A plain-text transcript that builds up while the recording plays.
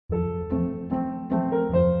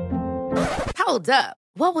Hold up.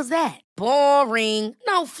 What was that? Boring.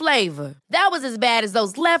 No flavor. That was as bad as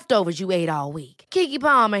those leftovers you ate all week. Keke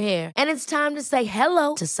Palmer here. And it's time to say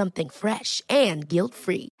hello to something fresh and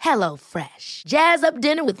guilt-free. Hello Fresh. Jazz up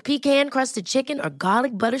dinner with pecan-crusted chicken or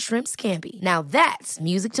garlic butter shrimp scampi. Now that's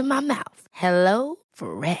music to my mouth. Hello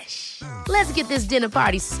Fresh. Let's get this dinner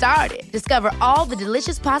party started. Discover all the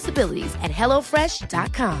delicious possibilities at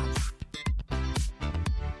hellofresh.com.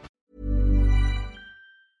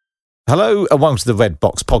 Hello and welcome to the Red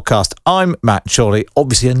Box Podcast. I'm Matt Chorley.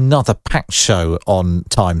 Obviously another packed show on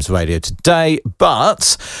Times Radio today,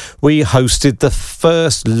 but we hosted the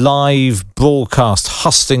first live broadcast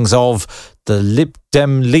hustings of the Lib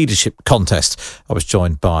Dem Leadership Contest. I was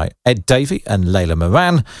joined by Ed Davey and Layla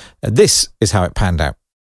Moran. This is how it panned out.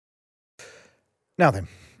 Now then,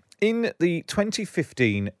 in the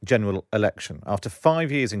 2015 general election, after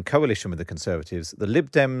 5 years in coalition with the Conservatives, the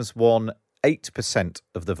Lib Dems won 8%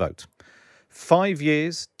 of the vote. 5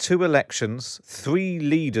 years, 2 elections, 3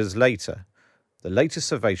 leaders later, the latest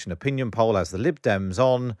Survation opinion poll has the Lib Dems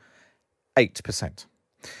on 8%.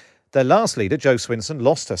 Their last leader, Jo Swinson,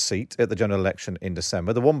 lost her seat at the general election in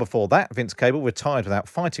December. The one before that, Vince Cable, retired without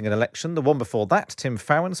fighting an election. The one before that, Tim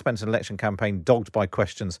Farron, spent an election campaign dogged by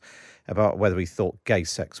questions about whether he thought gay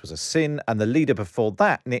sex was a sin. And the leader before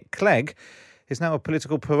that, Nick Clegg, is now a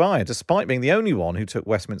political pariah, despite being the only one who took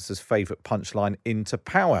Westminster's favourite punchline into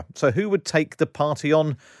power. So who would take the party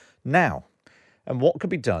on now? And what could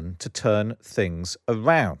be done to turn things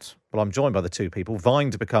around? Well, I'm joined by the two people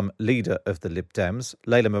vying to become leader of the Lib Dems.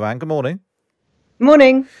 Layla Moran, good morning.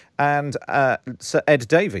 Morning. And Sir Ed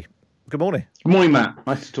Davey. Good morning. Good morning, Matt.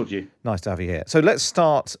 Nice to talk to you. Nice to have you here. So let's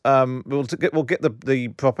start. We'll get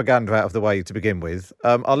the propaganda out of the way to begin with.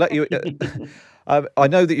 I'll let you... I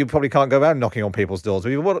know that you probably can't go around knocking on people's doors, but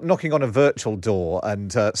you're knocking on a virtual door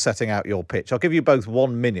and setting out your pitch. I'll give you both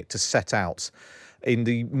 1 minute to set out in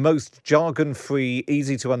the most jargon-free,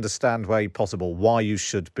 easy-to-understand way possible why you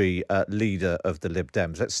should be leader of the Lib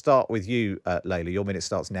Dems. Let's start with you, Layla. Your minute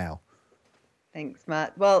starts now. Thanks,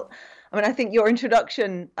 Matt. Well, I think your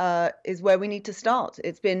introduction is where we need to start.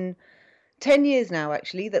 It's been 10 years now,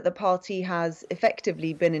 actually, that the party has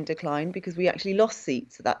effectively been in decline because we actually lost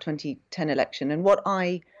seats at that 2010 election. And what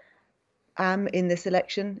I am in this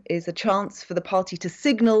election is a chance for the party to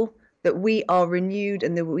signal that we are renewed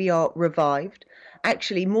and that we are revived.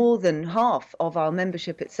 Actually, more than half of our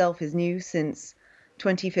membership itself is new since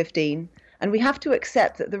 2015. And we have to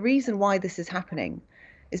accept that the reason why this is happening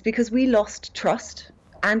is because we lost trust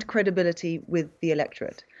and credibility with the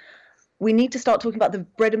electorate. We need to start talking about the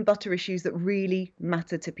bread and butter issues that really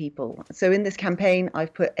matter to people. So in this campaign,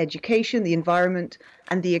 I've put education, the environment,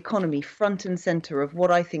 and the economy front and center of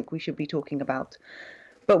what I think we should be talking about.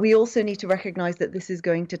 But we also need to recognize that this is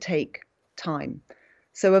going to take time.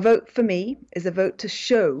 So a vote for me is a vote to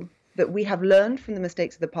show that we have learned from the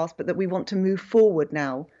mistakes of the past, but that we want to move forward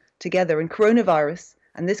now together. And coronavirus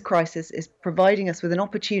and this crisis is providing us with an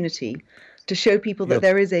opportunity to show people that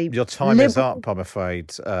there is a... Your time is up, I'm afraid,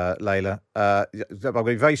 Layla. I'm going to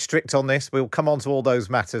be very strict on this. We'll come on to all those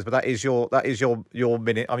matters, but that is your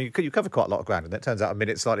minute. I mean, you cover quite a lot of ground, and it turns out a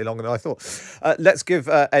minute's slightly longer than I thought. Let's give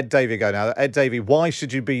Ed Davey a go now. Ed Davey, why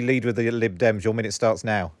should you be leader of the Lib Dems? Your minute starts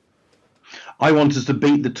now. I want us to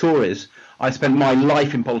beat the Tories. I spent my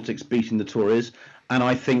life in politics beating the Tories, and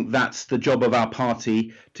I think that's the job of our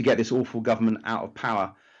party to get this awful government out of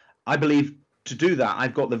power. I believe to do that,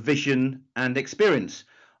 I've got the vision and experience.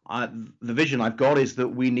 The vision I've got is that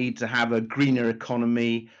we need to have a greener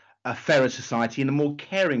economy, a fairer society, and a more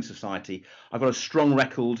caring society. I've got a strong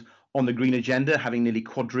record on the green agenda, having nearly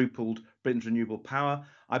quadrupled Britain's renewable power.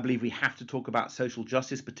 I believe we have to talk about social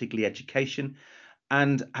justice, particularly education.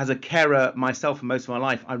 And as a carer myself for most of my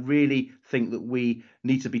life, I really think that we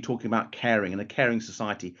need to be talking about caring and a caring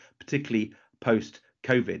society, particularly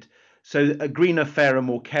post-COVID. So a greener, fairer,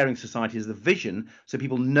 more caring society is the vision, so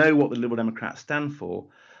people know what the Liberal Democrats stand for.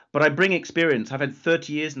 But I bring experience. I've had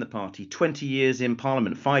 30 years in the party, 20 years in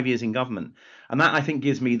Parliament, 5 years in government. And that, I think,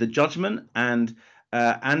 gives me the judgment and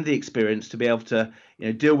the experience to be able to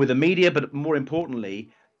deal with the media, but more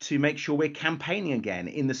importantly, to make sure we're campaigning again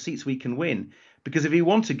in the seats we can win. Because if you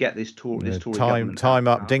want to get this Tory government time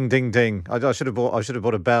up, ding, ding, ding. I should have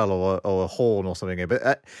bought a bell or a horn or something here.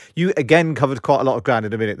 But you again covered quite a lot of ground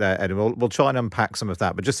in a minute there, Ed. And we'll try and unpack some of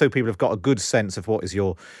that. But just so people have got a good sense of what is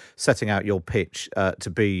your setting out your pitch to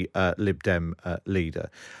be Lib Dem leader.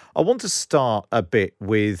 I want to start a bit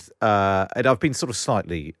with, and I've been sort of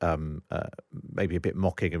slightly, maybe a bit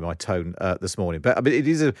mocking in my tone this morning, but I mean, it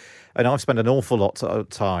is and I've spent an awful lot of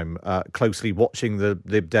time closely watching the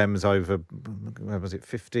Lib Dems over, where was it,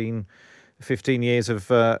 15 15 years of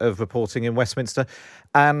reporting in Westminster,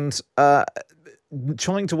 and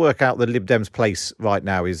trying to work out the Lib Dems' place right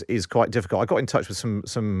now is quite difficult. I got in touch with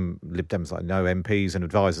some Lib Dems I know, MPs and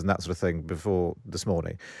advisors and that sort of thing before this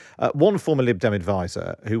morning. One former Lib Dem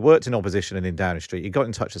advisor who worked in opposition and in Downing Street, he got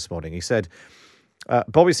in touch this morning. He said,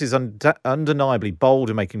 Boris is undeniably bold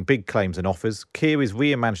in making big claims and offers. Keir is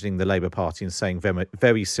reimagining the Labour Party and saying very,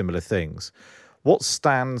 very similar things. What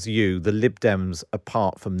stands you, the Lib Dems,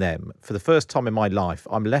 apart from them? For the first time in my life,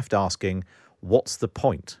 I'm left asking, what's the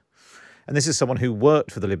point? And this is someone who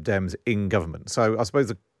worked for the Lib Dems in government. So I suppose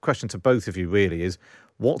the question to both of you really is,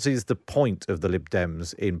 what is the point of the Lib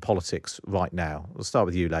Dems in politics right now? We'll start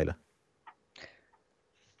with you, Layla.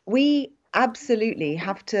 We absolutely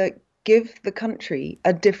have to give the country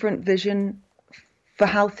a different vision for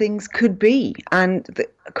how things could be. And the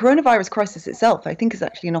coronavirus crisis itself, I think, is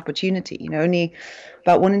actually an opportunity. Only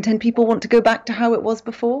about 1 in 10 people want to go back to how it was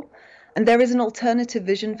before. And there is an alternative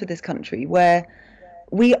vision for this country where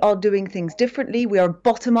we are doing things differently. We are a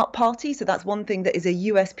bottom-up party, so that's one thing that is a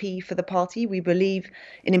USP for the party. We believe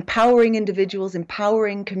in empowering individuals,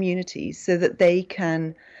 empowering communities so that they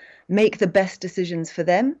can make the best decisions for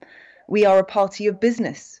them. We are a party of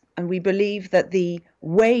business, and we believe that the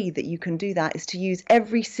way that you can do that is to use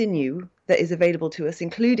every sinew that is available to us,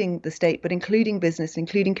 including the state, but including business,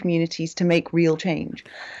 including communities, to make real change.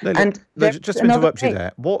 Just to interrupt you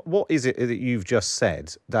there, what is it that you've just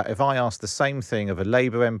said that if I asked the same thing of a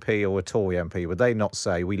Labour MP or a Tory MP, would they not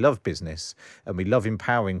say, we love business and we love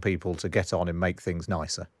empowering people to get on and make things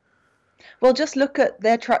nicer? Well, just look at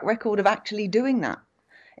their track record of actually doing that.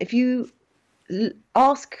 If you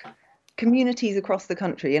ask communities across the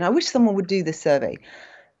country, and I wish someone would do this survey,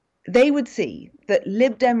 they would see that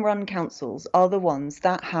Lib Dem run councils are the ones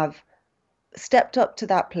that have stepped up to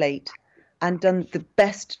that plate and done the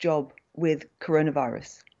best job with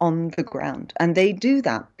coronavirus on the ground. And they do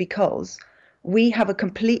that because we have a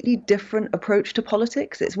completely different approach to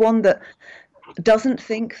politics. It's one that doesn't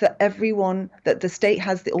think that that the state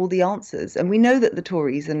has all the answers. And we know that the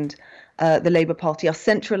Tories and the Labour Party are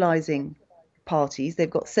centralising parties. They've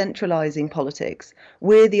got centralising politics.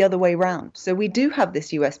 We're the other way round. So we do have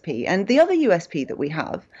this USP. And the other USP that we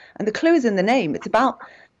have, and the clue is in the name, it's about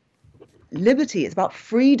liberty, it's about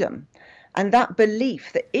freedom. And that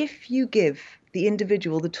belief that if you give the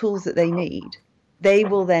individual the tools that they need, they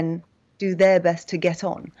will then do their best to get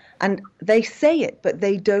on. And they say it, but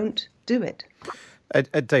they don't do it.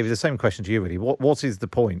 David, the same question to you, really. What is the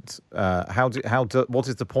point? What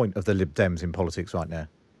is the point of the Lib Dems in politics right now?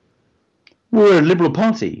 We're a liberal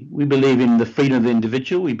party. We believe in the freedom of the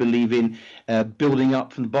individual. We believe in building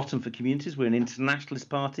up from the bottom for communities. We're an internationalist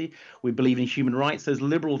party. We believe in human rights. Those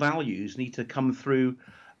liberal values need to come through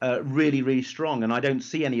really, really strong. And I don't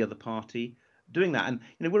see any other party doing that. And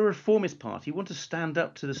we're a reformist party. We want to stand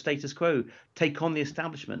up to the status quo, take on the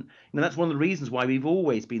establishment. That's one of the reasons why we've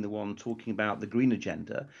always been the one talking about the green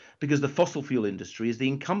agenda, because the fossil fuel industry is the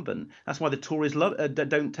incumbent. That's why the Tories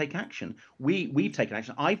don't take action. We've taken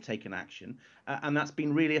action. I've taken action, and that's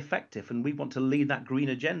been really effective. And we want to lead that green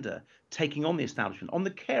agenda, taking on the establishment. On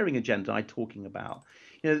the caring agenda I'm talking about,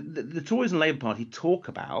 the Tories and Labour Party talk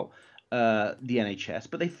about the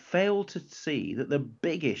NHS, but they fail to see that the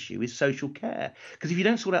big issue is social care. Because if you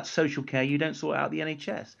don't sort out social care, you don't sort out the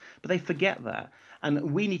NHS. But they forget that.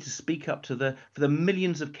 And we need to speak up for the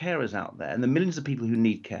millions of carers out there and the millions of people who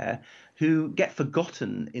need care, who get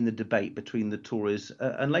forgotten in the debate between the Tories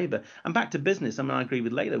and Labour. And back to business, I agree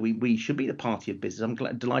with Layla. We should be the party of business.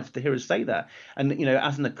 I'm delighted to hear her say that. And,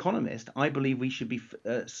 as an economist, I believe we should be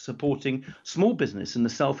supporting small business and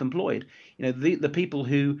the self-employed, the people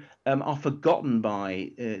who are forgotten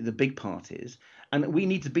by the big parties. And we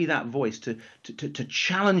need to be that voice to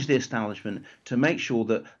challenge the establishment, to make sure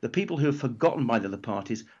that the people who are forgotten by the other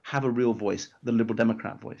parties have a real voice, the Liberal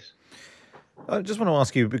Democrat voice. I just want to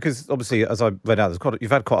ask you, because obviously, as I read out,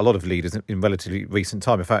 you've had quite a lot of leaders in relatively recent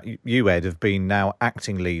time. In fact, you, Ed, have been now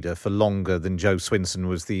acting leader for longer than Joe Swinson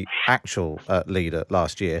was the actual leader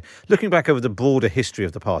last year. Looking back over the broader history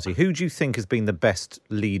of the party, who do you think has been the best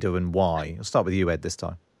leader and why? I'll start with you, Ed, this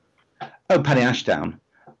time. Oh, Paddy Ashdown.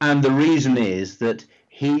 And the reason is that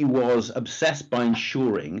he was obsessed by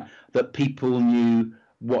ensuring that people knew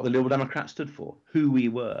what the Liberal Democrats stood for, who we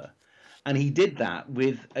were. And he did that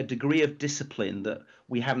with a degree of discipline that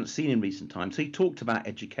we haven't seen in recent times. So he talked about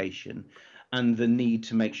education and the need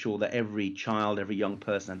to make sure that every child, every young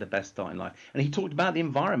person had the best start in life. And he talked about the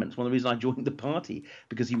environment. It's one of the reasons I joined the party,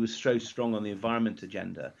 because he was so strong on the environment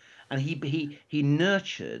agenda. And he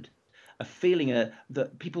nurtured a feeling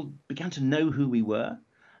that people began to know who we were.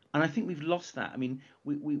 And I think we've lost that. I mean,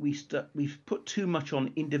 we've put too much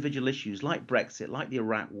on individual issues like Brexit, like the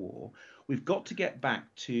Iraq War. We've got to get back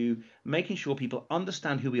to making sure people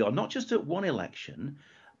understand who we are, not just at one election,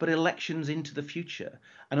 but elections into the future,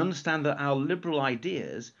 and understand that our liberal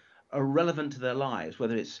ideas are relevant to their lives,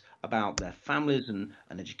 whether it's about their families and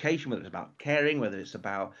education, whether it's about caring, whether it's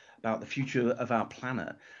about the future of our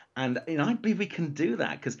planet. And I believe we can do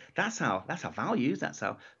that because that's our values, that's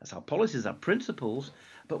our policies, our principles.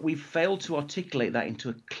 But we've failed to articulate that into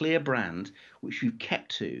a clear brand, which we've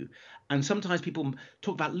kept to. And sometimes people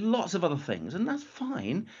talk about lots of other things, and that's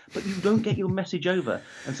fine, but you don't get your message over.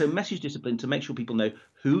 And so message discipline to make sure people know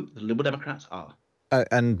who the Liberal Democrats are.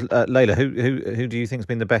 And Layla, who do you think has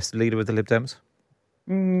been the best leader with the Lib Dems?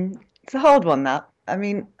 It's a hard one, that. I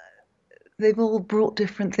mean, they've all brought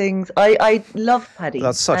different things. I love Paddy.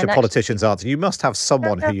 That's such a politician's answer. You must have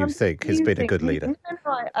someone who you think has been a good leader. No,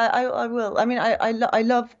 I will. I mean, I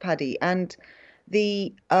love Paddy, and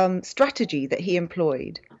the strategy that he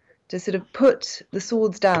employed to sort of put the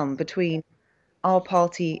swords down between our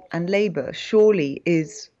party and Labour surely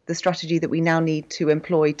is the strategy that we now need to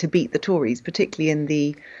employ to beat the Tories, particularly in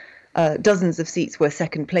the dozens of seats we're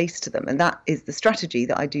second place to them. And that is the strategy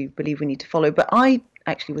that I do believe we need to follow. But I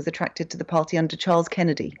actually was attracted to the party under Charles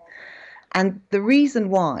Kennedy. And the reason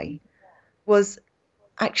why was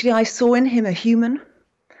actually I saw in him a human,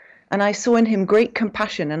 and I saw in him great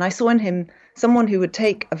compassion, and I saw in him someone who would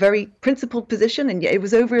take a very principled position. And yet it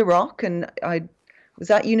was over Iraq, and I was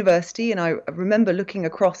at university, and I remember looking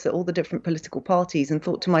across at all the different political parties and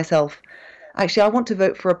thought to myself, actually, I want to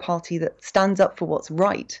vote for a party that stands up for what's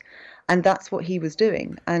right. And that's what he was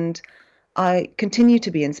doing. And I continue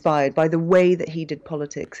to be inspired by the way that he did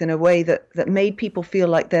politics in a way that made people feel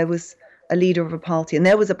like there was a leader of a party, and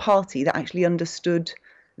there was a party that actually understood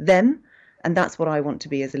them. And that's what I want to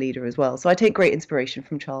be as a leader as well. So I take great inspiration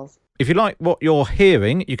from Charles. If you like what you're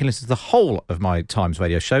hearing, you can listen to the whole of my Times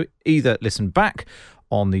Radio show. Either listen back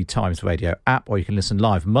on the Times Radio app, or you can listen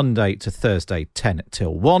live Monday to Thursday, 10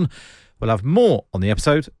 till 1. We'll have more on the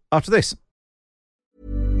episode after this.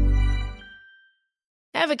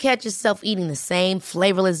 Ever catch yourself eating the same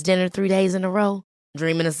flavorless dinner 3 days in a row?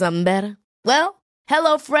 Dreaming of something better? Well,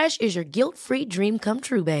 HelloFresh is your guilt-free dream come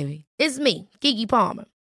true, baby. It's me, Keke Palmer.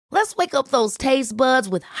 Let's wake up those taste buds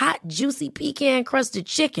with hot, juicy pecan-crusted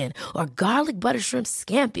chicken or garlic butter shrimp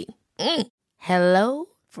scampi. Hello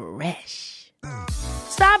Fresh.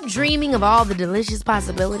 Stop dreaming of all the delicious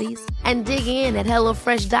possibilities and dig in at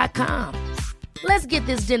HelloFresh.com. Let's get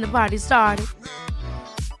this dinner party started.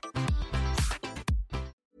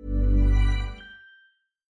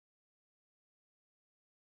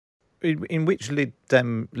 In which Lib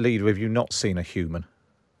Dem leader have you not seen a human?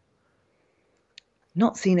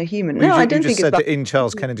 Not seen a human. No, I don't think it's... You just said that in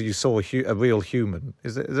Charles Kennedy you saw a real human.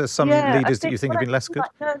 Is there some leaders that you think have been less good?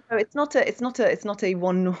 No, it's not a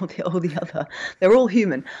one or the other. They're all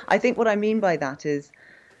human. I think what I mean by that is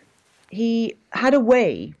he had a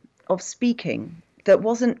way of speaking that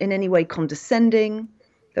wasn't in any way condescending,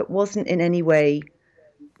 that wasn't in any way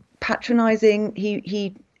patronizing.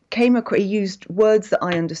 He used words that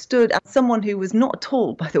I understood. As someone who was not at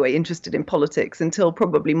all, by the way, interested in politics until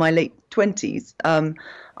probably my late 20s,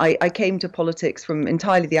 I came to politics from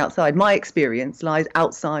entirely the outside. My experience lies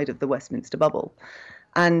outside of the Westminster bubble.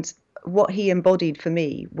 And what he embodied for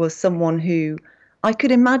me was someone who I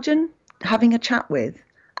could imagine having a chat with,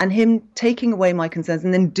 and him taking away my concerns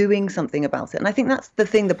and then doing something about it. And I think that's the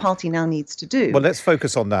thing the party now needs to do. Well, let's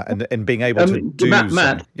focus on that and being able to do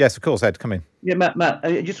Matt. Yes, of course, Ed, come in. Yeah, Matt,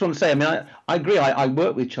 I just want to say, I mean, I agree. I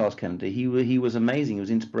worked with Charles Kennedy. He was amazing. He was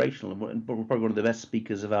inspirational and probably one of the best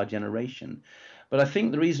speakers of our generation. But I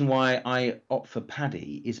think the reason why I opt for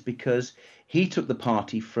Paddy is because he took the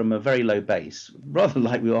party from a very low base, rather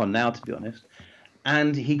like we are now, to be honest,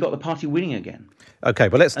 and he got the party winning again. Okay,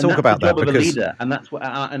 well, let's talk about that, because of a leader, and that's what,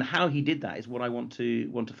 and how he did that is what I want to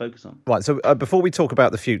focus on. Right. So before we talk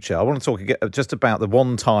about the future, I want to talk just about the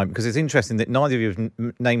one time, because it's interesting that neither of you have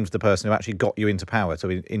named the person who actually got you into power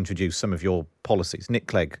to introduce some of your policies. Nick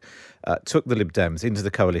Clegg took the Lib Dems into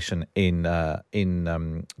the coalition in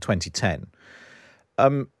 2010.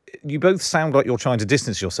 You both sound like you're trying to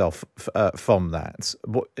distance yourself from that.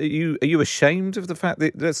 What, are you ashamed of the fact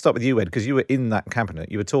that? Let's start with you, Ed, because you were in that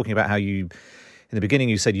cabinet. You were talking about how you. In the beginning,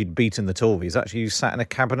 you said you'd beaten the Tories. Actually, you sat in a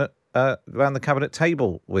cabinet around the cabinet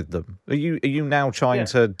table with them. Are you now trying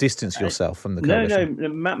to distance yourself from the coalition? No,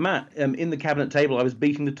 Matt. In the cabinet table, I was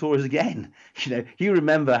beating the Tories again. You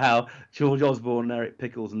remember how George Osborne, Eric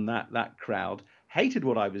Pickles, and that crowd hated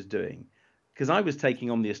what I was doing, because I was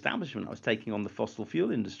taking on the establishment. I was taking on the fossil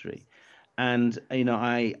fuel industry, And,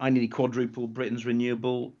 I nearly quadrupled Britain's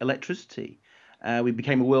renewable electricity. We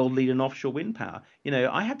became a world leader in offshore wind power.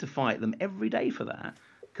 I had to fight them every day for that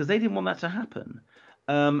because they didn't want that to happen.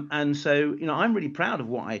 And so, I'm really proud of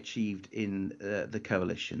what I achieved in the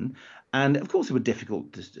coalition. And of course, there were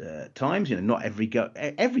difficult times. Not every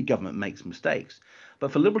government makes mistakes.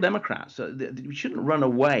 But for Liberal Democrats, we shouldn't run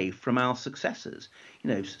away from our successes.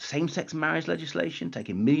 Same-sex marriage legislation,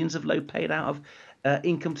 taking millions of low-paid out of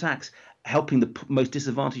income tax, helping the most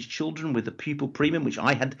disadvantaged children with the pupil premium, which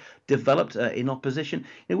I had developed in opposition.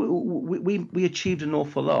 We achieved an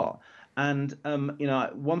awful lot. And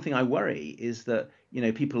one thing I worry is that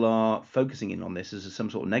people are focusing in on this as some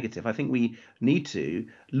sort of negative. I think we need to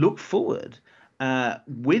look forward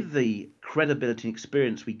with the credibility and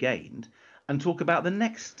experience we gained, and talk about the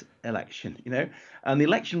next election. And the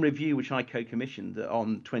election review, which I co-commissioned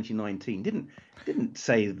on 2019, didn't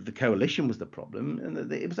say the coalition was the problem,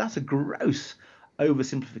 and that's a gross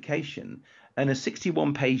oversimplification. And a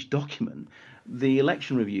 61-page document, the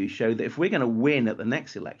election review showed that if we're going to win at the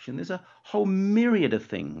next election, there's a whole myriad of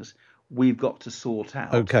things we've got to sort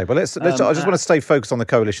out. Okay, well, let's. I just want to stay focused on the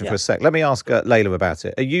coalition for a sec. Let me ask Layla about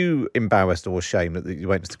it. Are you embarrassed or ashamed that you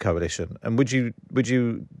went to the coalition? And would you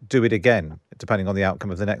do it again, depending on the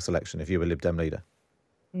outcome of the next election, if you were Lib Dem leader?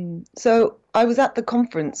 So I was at the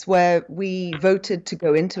conference where we voted to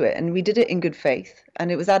go into it, and we did it in good faith.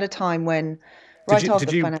 And it was at a time when,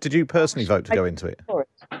 did you personally vote to go into it?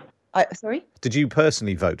 Sorry? Did you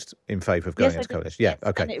personally vote in favour of going into coalition? Yes,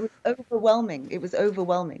 okay. And it was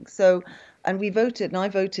overwhelming. So, and we voted, and I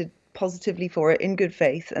voted positively for it in good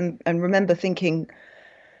faith, and remember thinking,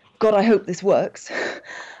 God, I hope this works.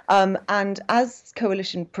 And as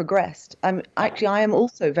coalition progressed, I am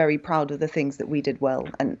also very proud of the things that we did well.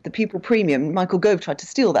 And the pupil premium, Michael Gove tried to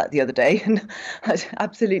steal that the other day, and I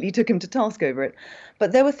absolutely took him to task over it.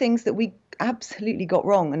 But there were things that we absolutely got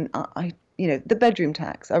wrong, and the bedroom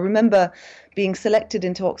tax. I remember being selected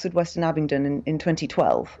into Oxford Western Abingdon in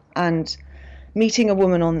 2012 and meeting a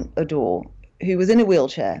woman on a door who was in a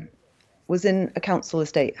wheelchair, was in a council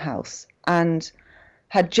estate house, and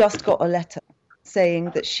had just got a letter saying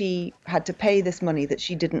that she had to pay this money that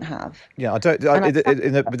she didn't have. Yeah, in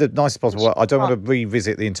the nicest possible way, I don't want to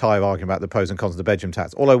revisit the entire argument about the pros and cons of the bedroom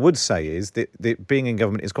tax. All I would say is that being in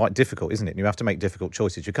government is quite difficult, isn't it? You have to make difficult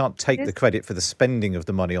choices. You can't take the credit for the spending of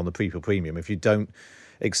the money on the pupil premium if you don't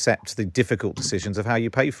accept the difficult decisions of how you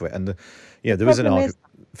pay for it. And there is an argument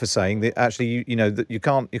for saying that actually that you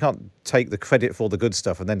can't take the credit for all the good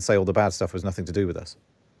stuff and then say all the bad stuff has nothing to do with us.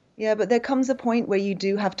 Yeah, but there comes a point where you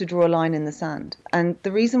do have to draw a line in the sand. And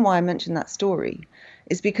the reason why I mentioned that story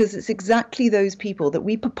is because it's exactly those people that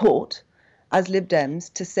we purport as Lib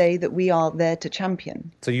Dems to say that we are there to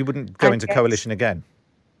champion. So you wouldn't go into coalition again?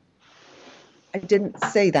 I didn't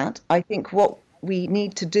say that. I think what we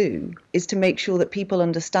need to do is to make sure that people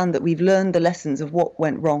understand that we've learned the lessons of what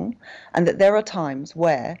went wrong, and that there are times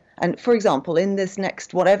where, and for example, in this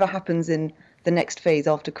next, whatever happens in the next phase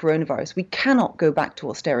after coronavirus, we cannot go back to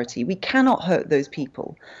austerity. We cannot hurt those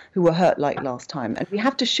people who were hurt like last time. And we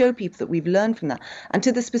have to show people that we've learned from that. And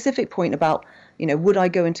to the specific point about, would I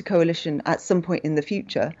go into coalition at some point in the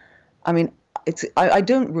future? I mean, I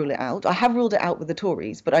don't rule it out. I have ruled it out with the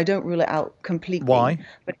Tories, but I don't rule it out completely. Why?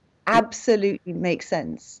 But it absolutely makes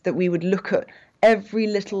sense that we would look at every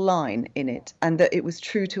little line in it and that it was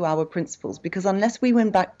true to our principles. Because unless we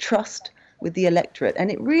win back trust with the electorate, and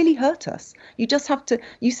it really hurt us. You just have to,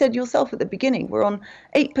 you said yourself at the beginning, we're on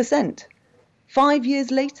 8%. 5 years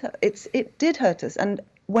later, it did hurt us. And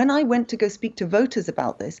when I went to go speak to voters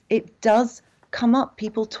about this, it does come up.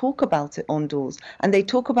 People talk about it on doors, and they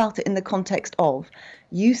talk about it in the context of,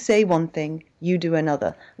 you say one thing, you do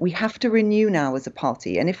another. We have to renew now as a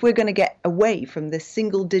party. And if we're going to get away from this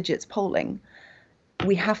single digits polling,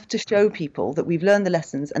 we have to show people that we've learned the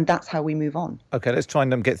lessons, and that's how we move on. OK, let's try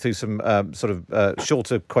and get through some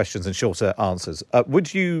shorter questions and shorter answers.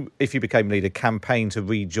 Would you, if you became leader, campaign to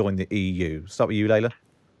rejoin the EU? Start with you, Layla.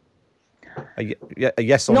 A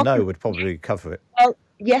yes or no would probably cover it. Well,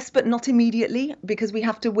 yes, but not immediately, because we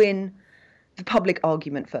have to win the public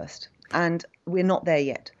argument first, and we're not there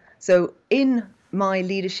yet. So in my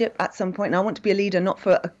leadership at some point, and I want to be a leader not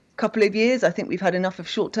for a couple of years. I think we've had enough of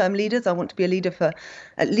short-term leaders. I want to be a leader for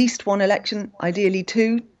at least one election, ideally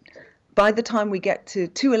two. By the time we get to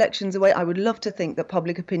 2 elections away, I would love to think that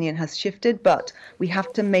public opinion has shifted, but we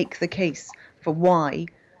have to make the case for why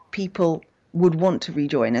people would want to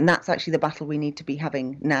rejoin. And that's actually the battle we need to be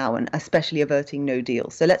having now, and especially averting no deal.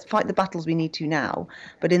 So let's fight the battles we need to now,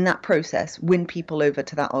 but in that process, win people over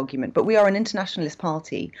to that argument. But we are an internationalist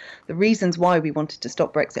party. The reasons why we wanted to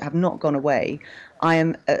stop Brexit have not gone away. I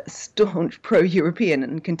am a staunch pro-European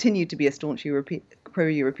and continue to be a staunch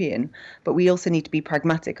pro-European, but we also need to be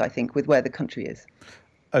pragmatic, I think, with where the country is.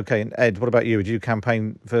 OK, and Ed, what about you? Would you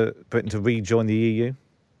campaign for Britain to rejoin the EU?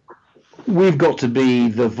 We've got to be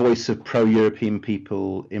the voice of pro-European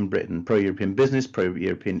people in Britain, pro-European business,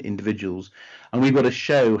 pro-European individuals, and we've got to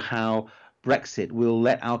show how Brexit will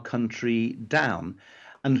let our country down.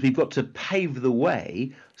 And we've got to pave the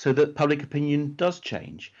way so that public opinion does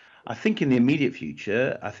change. I think in the immediate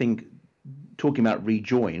future, I think talking about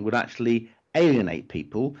rejoin would actually alienate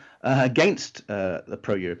people against the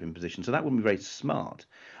pro-European position. So that wouldn't be very smart.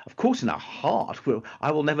 Of course, in our heart,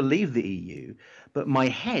 I will never leave the EU. But my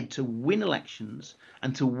head, to win elections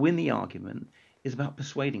and to win the argument, is about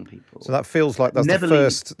persuading people. So that feels like that's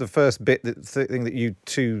the first bit, the thing that you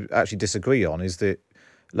two actually disagree on, is that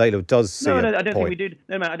Layla does see No, I don't think we do.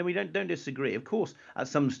 No, Matt, we don't disagree. Of course, at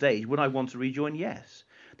some stage, would I want to rejoin? Yes.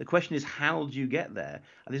 The question is, how do you get there?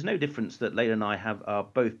 And there's no difference that Layla and I are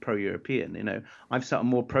both pro-European. You know, I've sat on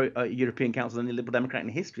more pro-European council than the Liberal Democrat in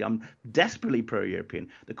history. I'm desperately pro-European.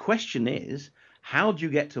 The question is, how do you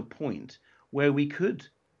get to a point where we could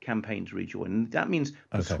campaign to rejoin? And that means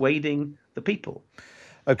persuading the people.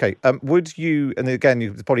 OK. Would you, and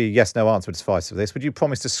again, probably a yes/no answer would suffice for this, would you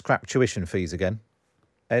promise to scrap tuition fees again,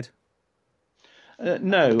 Ed?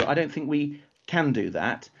 No, I don't think we can do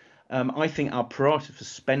that. I think our priority for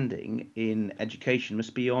spending in education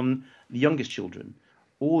must be on the youngest children.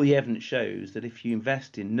 All the evidence shows that if you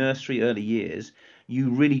invest in nursery early years,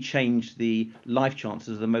 you really change the life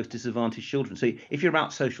chances of the most disadvantaged children. So if you're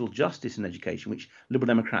about social justice in education, which Liberal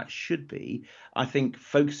Democrats should be, I think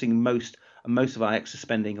focusing most of our extra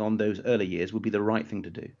spending on those early years would be the right thing to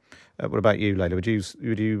do. What about you, Layla?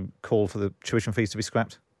 Would you call for the tuition fees to be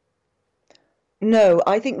scrapped? No,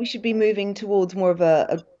 I think we should be moving towards more of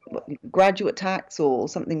a graduate tax or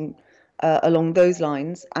something along those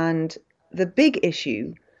lines. And the big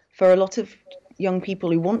issue for a lot of young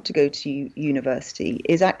people who want to go to university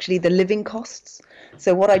is actually the living costs.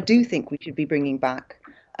 So what I do think we should be bringing back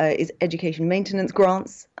is education maintenance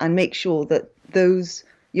grants, and make sure that those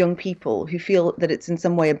young people who feel that it's in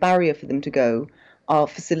some way a barrier for them to go are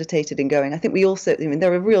facilitated in going. I think we also,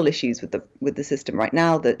 there are real issues with the system right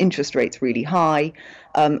now. The interest rate's really high,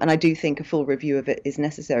 and I do think a full review of it is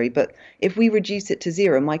necessary. But if we reduce it to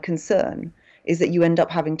zero, my concern is that you end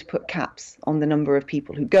up having to put caps on the number of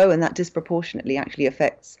people who go, and that disproportionately actually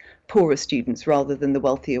affects poorer students rather than the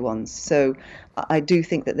wealthier ones. So I do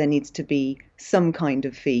think that there needs to be some kind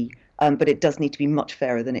of fee, but it does need to be much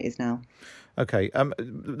fairer than it is now. OK.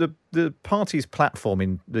 The party's platform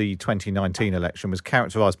in the 2019 election was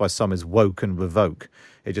characterised by some as woke and revoke.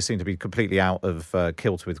 It just seemed to be completely out of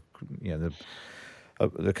kilter with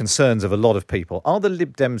the concerns of a lot of people. Are the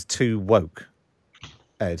Lib Dems too woke,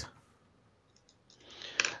 Ed?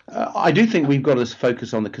 I do think we've got to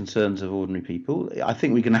focus on the concerns of ordinary people. I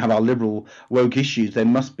think we can have our liberal woke issues. They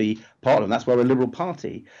must be part of them. That's why we're a liberal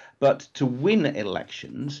party. But to win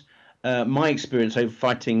elections, my experience over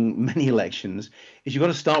fighting many elections is you've got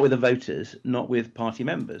to start with the voters, not with party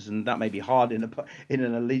members. And that may be hard in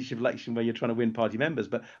an leadership election where you're trying to win party members.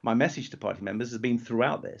 But my message to party members has been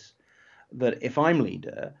throughout this, that if I'm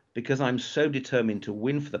leader, because I'm so determined to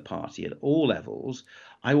win for the party at all levels,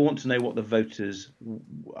 I want to know what the voters'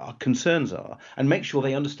 concerns are and make sure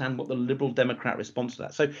they understand what the Liberal Democrat response to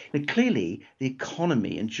that. So clearly, the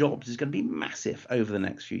economy and jobs is going to be massive over the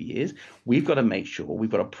next few years. We've got to make sure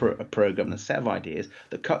we've got a program and a set of ideas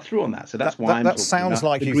that cut through on that. So that's why I'm talking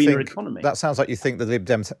about the greener economy. That sounds like you think the Lib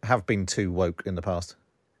Dems have been too woke in the past.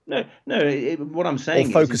 No. What I'm saying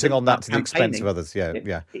is focusing on that to the expense of others. Yeah.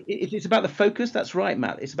 It's about the focus. That's right,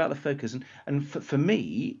 Matt. It's about the focus, and for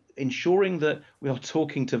me, ensuring that we are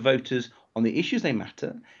talking to voters on the issues they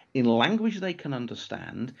matter in language they can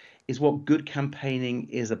understand is what good campaigning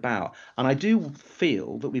is about. And I do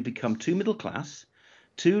feel that we've become too middle class,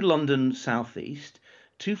 too London southeast,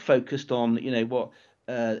 too focused on what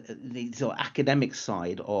the sort of academic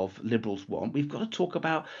side of Liberals want. We've got to talk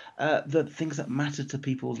about the things that matter to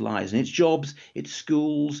people's lives, and it's jobs, it's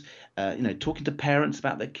schools, talking to parents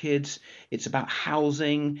about their kids. It's about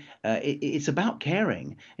housing. It's about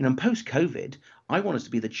caring. And post-COVID, I want us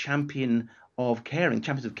to be the champions of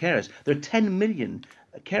carers. There are 10 million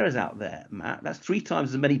carers out there, Matt. That's 3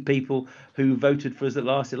 times as many people who voted for us at the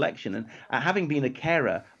last election. And having been a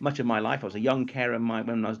carer much of my life, I was a young carer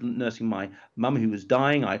when I was nursing my mum who was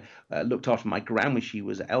dying. I looked after my gran when she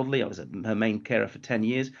was elderly. I was her main carer for 10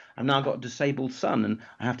 years. I've now got a disabled son, and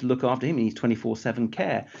I have to look after him. He needs 24/7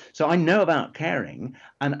 care. So I know about caring,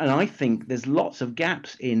 and I think there's lots of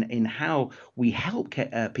gaps in how we help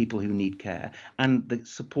people who need care and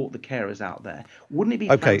support the carers out there. Wouldn't it be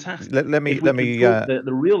fantastic? Let me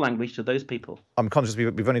the real language to those people. I'm conscious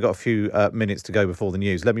we've only got a few minutes to go before the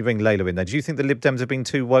news. Let me bring Layla in there. Do you think the Lib Dems have been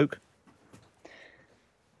too woke?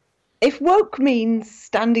 If woke means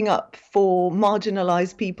standing up for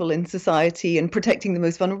marginalised people in society and protecting the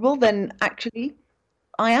most vulnerable, then actually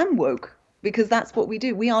I am woke, because that's what we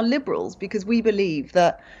do. We are liberals because we believe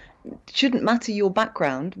that it shouldn't matter your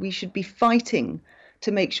background. We should be fighting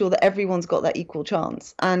to make sure that everyone's got that equal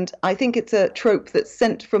chance. And I think it's a trope that's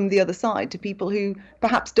sent from the other side to people who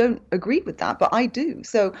perhaps don't agree with that, but I do.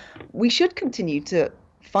 So we should continue to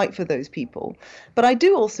fight for those people. But I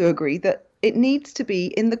do also agree that it needs to be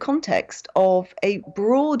in the context of a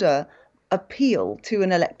broader appeal to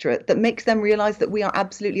an electorate that makes them realise that we are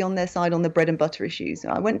absolutely on their side on the bread and butter issues.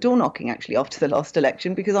 I went door knocking actually after the last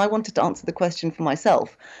election because I wanted to answer the question for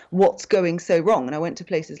myself, what's going so wrong? And I went to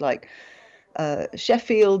places like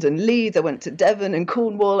Sheffield and Leeds, I went to Devon and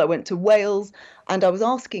Cornwall, I went to Wales, and I was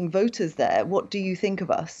asking voters there, what do you think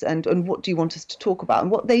of us and what do you want us to talk about?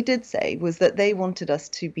 And what they did say was that they wanted us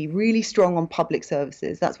to be really strong on public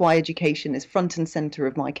services. That's why education is front and centre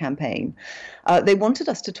of my campaign. They wanted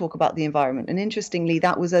us to talk about the environment, and interestingly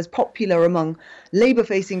that was as popular among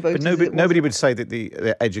Labour-facing voters. But nobody would say that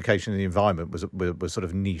the education and the environment was sort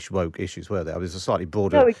of niche woke issues, were there? It was a slightly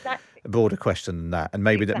broader broader question than that, and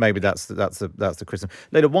maybe that's the criticism.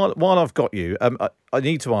 Layla, while I've got you, I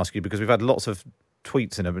need to ask you, because we've had lots of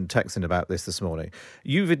tweets and texting about this morning.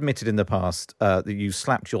 You've admitted in the past that you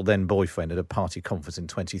slapped your then boyfriend at a party conference in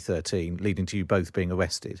 2013, leading to you both being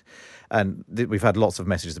arrested, and we've had lots of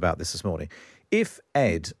messages about this morning. If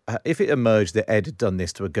it emerged that Ed had done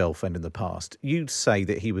this to a girlfriend in the past, you'd say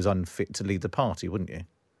that he was unfit to lead the party, wouldn't you?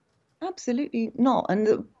 Absolutely not. And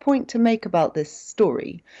the point to make about this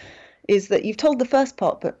story is that you've told the first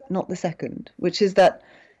part, but not the second, which is that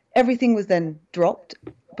everything was then dropped,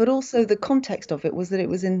 but also the context of it was that it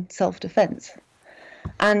was in self-defense.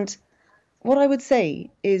 And what I would say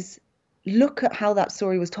is, look at how that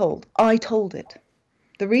story was told. I told it.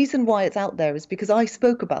 The reason why it's out there is because I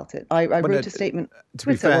spoke about it. I wrote a statement on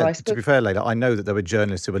Twitter where I spoke. To be fair, Layla, I know that there were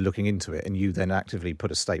journalists who were looking into it, and you then actively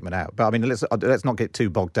put a statement out. But I mean, let's not get too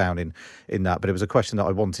bogged down in that. But it was a question that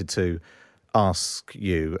I wanted to ask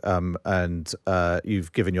you, and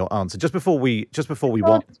you've given your answer just before we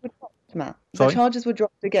want. Matt. The charges were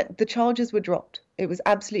dropped again. The charges were dropped. It was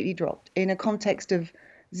absolutely dropped in a context of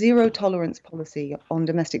zero tolerance policy on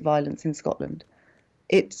domestic violence in Scotland.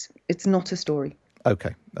 It's not a story.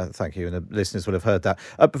 Okay, thank you. And the listeners will have heard that.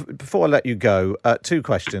 Before I let you go, 2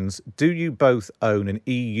 questions. Do you both own an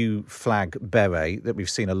EU flag beret that we've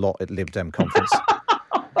seen a lot at Lib Dem conference?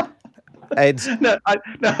 Ed? No,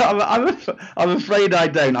 I'm afraid I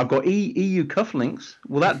don't. I've got EU cufflinks.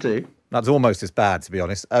 Will that do? That's almost as bad, to be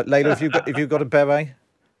honest. Layla, have you got a beret?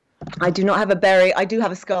 I do not have a beret. I do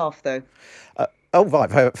have a scarf, though. Oh,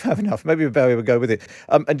 right, fair enough. Maybe a beret would go with it.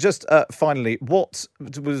 And just finally, what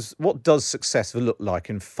does success look like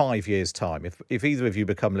in 5 years' time? If either of you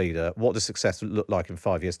become leader, what does success look like in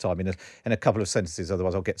 5 years' time? In a couple of sentences,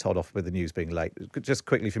 otherwise I'll get told off with the news being late. Just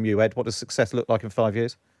quickly from you, Ed, what does success look like in 5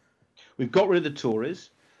 years? We've got rid of the Tories.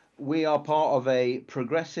 We are part of a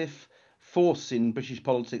progressive force in British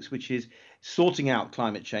politics, which is sorting out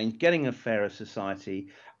climate change, getting a fairer society,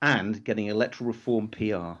 and getting electoral reform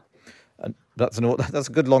PR. And that's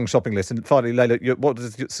a good long shopping list. And finally, Layla, what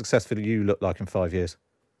does success for you look like in 5 years?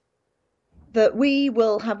 That we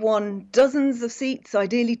will have won dozens of seats,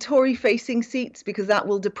 ideally Tory-facing seats, because that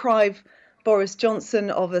will deprive Boris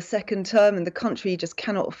Johnson of a second term, and the country just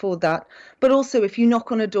cannot afford that. But also, if you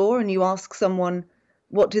knock on a door and you ask someone,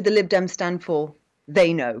 what do the Lib Dems stand for?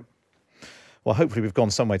 They know. Well, hopefully we've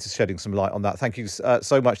gone some way to shedding some light on that. Thank you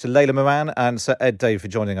so much to Layla Moran and Sir Ed Davey for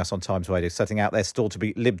joining us on Times Radio, setting out their stall to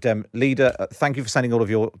be Lib Dem leader. Thank you for sending all of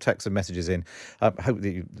your texts and messages in. Hope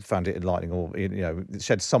that you found it enlightening, or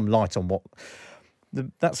shed some light on what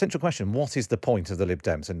that central question: what is the point of the Lib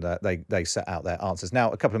Dems? And they set out their answers.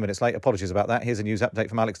 Now, a couple of minutes late. Apologies about that. Here's a news update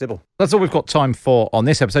from Alex Dibble. That's all we've got time for on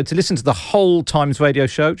this episode. To listen to the whole Times Radio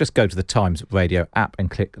show, just go to the Times Radio app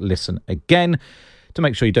and click Listen Again. To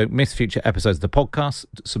make sure you don't miss future episodes of the podcast,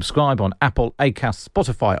 subscribe on Apple, Acast,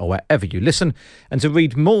 Spotify, or wherever you listen. And to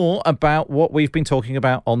read more about what we've been talking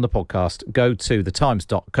about on the podcast, go to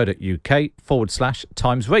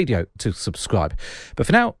thetimes.co.uk/Times Radio to subscribe. But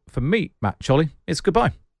for now, from me, Matt Chorley, it's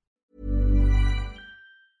goodbye.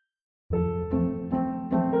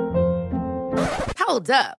 Hold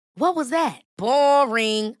up. What was that?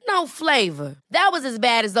 Boring. No flavor. That was as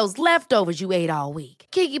bad as those leftovers you ate all week.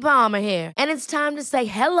 Keke Palmer here, and it's time to say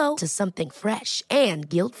hello to something fresh and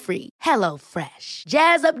guilt-free. Hello Fresh.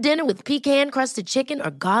 Jazz up dinner with pecan-crusted chicken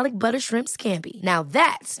or garlic butter shrimp scampi. Now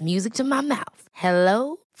that's music to my mouth.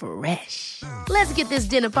 Hello Fresh. Let's get this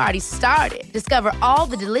dinner party started. Discover all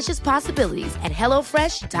the delicious possibilities at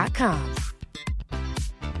HelloFresh.com.